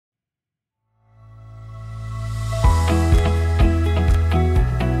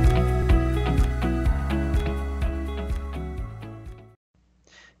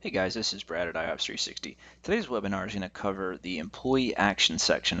Guys, this is Brad at iOps360. Today's webinar is going to cover the Employee Actions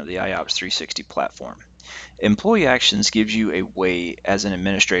section of the iOps360 platform. Employee Actions gives you a way as an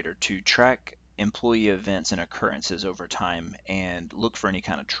administrator to track employee events and occurrences over time and look for any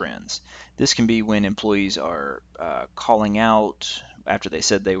kind of trends. This can be when employees are calling out after they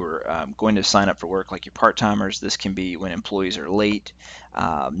said they were going to sign up for work, like your part-timers. This can be when employees are late,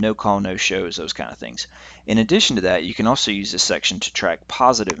 no call, no shows, those kind of things. In addition to that, you can also use this section to track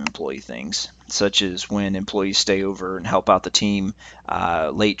positive employee things, such as when employees stay over and help out the team,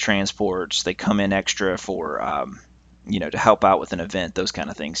 late transports, they come in extra for to help out with an event, those kind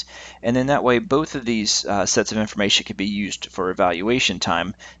of things. And then that way, both of these sets of information can be used for evaluation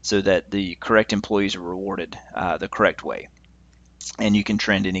time so that the correct employees are rewarded the correct way. And you can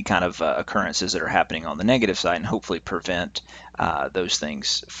trend any kind of occurrences that are happening on the negative side and hopefully prevent those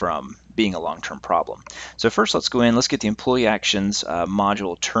things from being a long-term problem. So first, let's go in, let's get the Employee Actions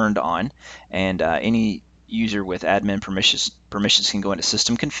module turned on, and any user with admin permissions can go into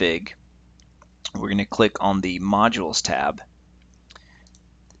System Config. We're going to click on the Modules tab,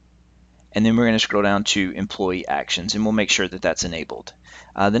 and then we're going to scroll down to Employee Actions, and we'll make sure that that's enabled.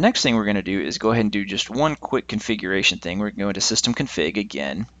 The next thing we're going to do is go ahead and do just one quick configuration thing. We're going to go into System Config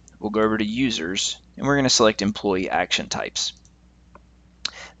again. We'll go over to Users, and we're going to select Employee Action Types.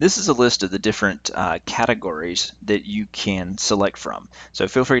 This is a list of the different categories that you can select from. So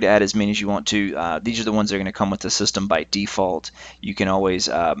feel free to add as many as you want to. These are the ones that are going to come with the system by default. You can always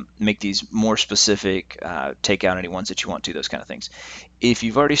make these more specific, take out any ones that you want to, those kind of things. If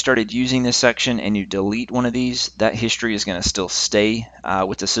you've already started using this section and you delete one of these, that history is going to still stay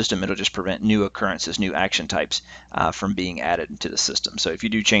with the system. It'll just prevent new occurrences, new action types from being added into the system. So if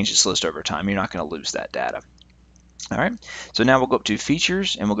you do change this list over time, you're not going to lose that data. All right, so now we'll go up to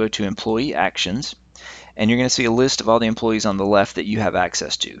Features and we'll go to Employee Actions, and you're going to see a list of all the employees on the left that you have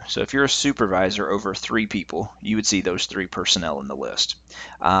access to. So if you're a supervisor over 3 people, you would see those 3 personnel in the list.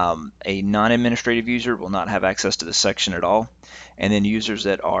 A non-administrative user will not have access to this section at all, and then users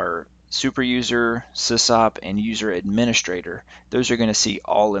that are super user, sysop, and user administrator, those are going to see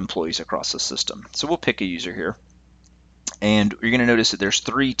all employees across the system. So we'll pick a user here. And you're going to notice that there's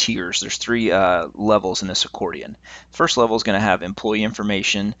 3 tiers, there's 3 levels in this accordion. First level is going to have employee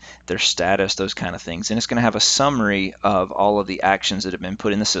information, their status, those kind of things, and it's going to have a summary of all of the actions that have been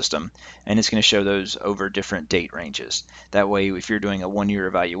put in the system, and it's going to show those over different date ranges. That way, if you're doing a 1-year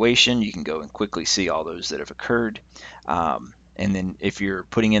evaluation, you can go and quickly see all those that have occurred. And then if you're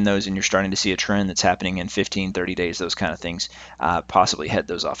putting in those and you're starting to see a trend that's happening in 15, 30 days, those kind of things, possibly head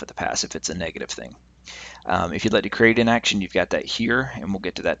those off at the pass if it's a negative thing. If you'd like to create an action, you've got that here, and we'll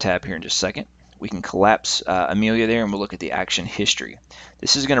get to that tab here in just a second. We can collapse Amelia there, and we'll look at the action history.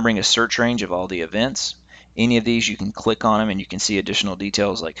 This is going to bring a search range of all the events. Any of these, you can click on them, and you can see additional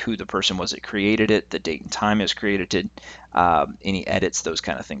details like who the person was that created it, the date and time it was created, any edits, those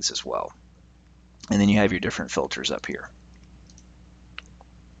kind of things as well. And then you have your different filters up here.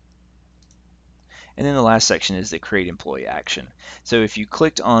 And then the last section is the Create Employee Action. So if you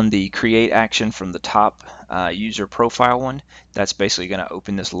clicked on the Create Action from the top user profile one, that's basically going to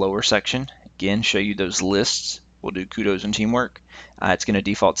open this lower section. Again, show you those lists. We'll do Kudos and Teamwork. It's going to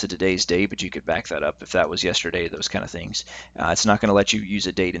default to today's date, but you could back that up if that was yesterday, those kind of things. It's not going to let you use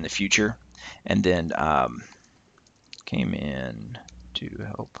a date in the future. And then came in to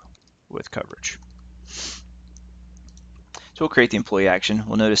help with coverage. So we'll create the employee action.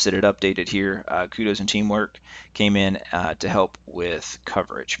 We'll notice that it updated here. Kudos and Teamwork came in to help with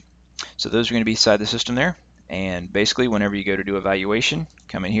coverage. So those are going to be inside the system there. And basically, whenever you go to do evaluation,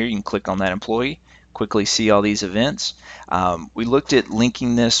 come in here, you can click on that employee, quickly see all these events. We looked at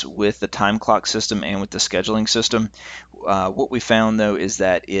linking this with the time clock system and with the scheduling system. What we found, though, is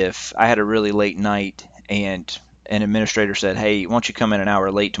that if I had a really late night and an administrator said, hey, why don't you come in an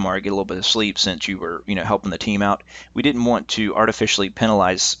hour late tomorrow, get a little bit of sleep since you were helping the team out. We didn't want to artificially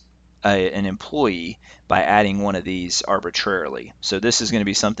penalize an employee by adding one of these arbitrarily. So this is going to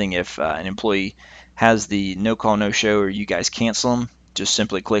be something if an employee has the no call, no show, or you guys cancel them, just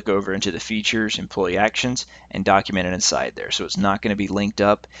simply click over into the Features, Employee Actions, and document it inside there. So it's not going to be linked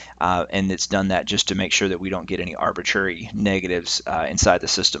up, and it's done that just to make sure that we don't get any arbitrary negatives inside the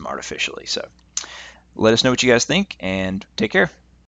system artificially. So let us know what you guys think, and take care.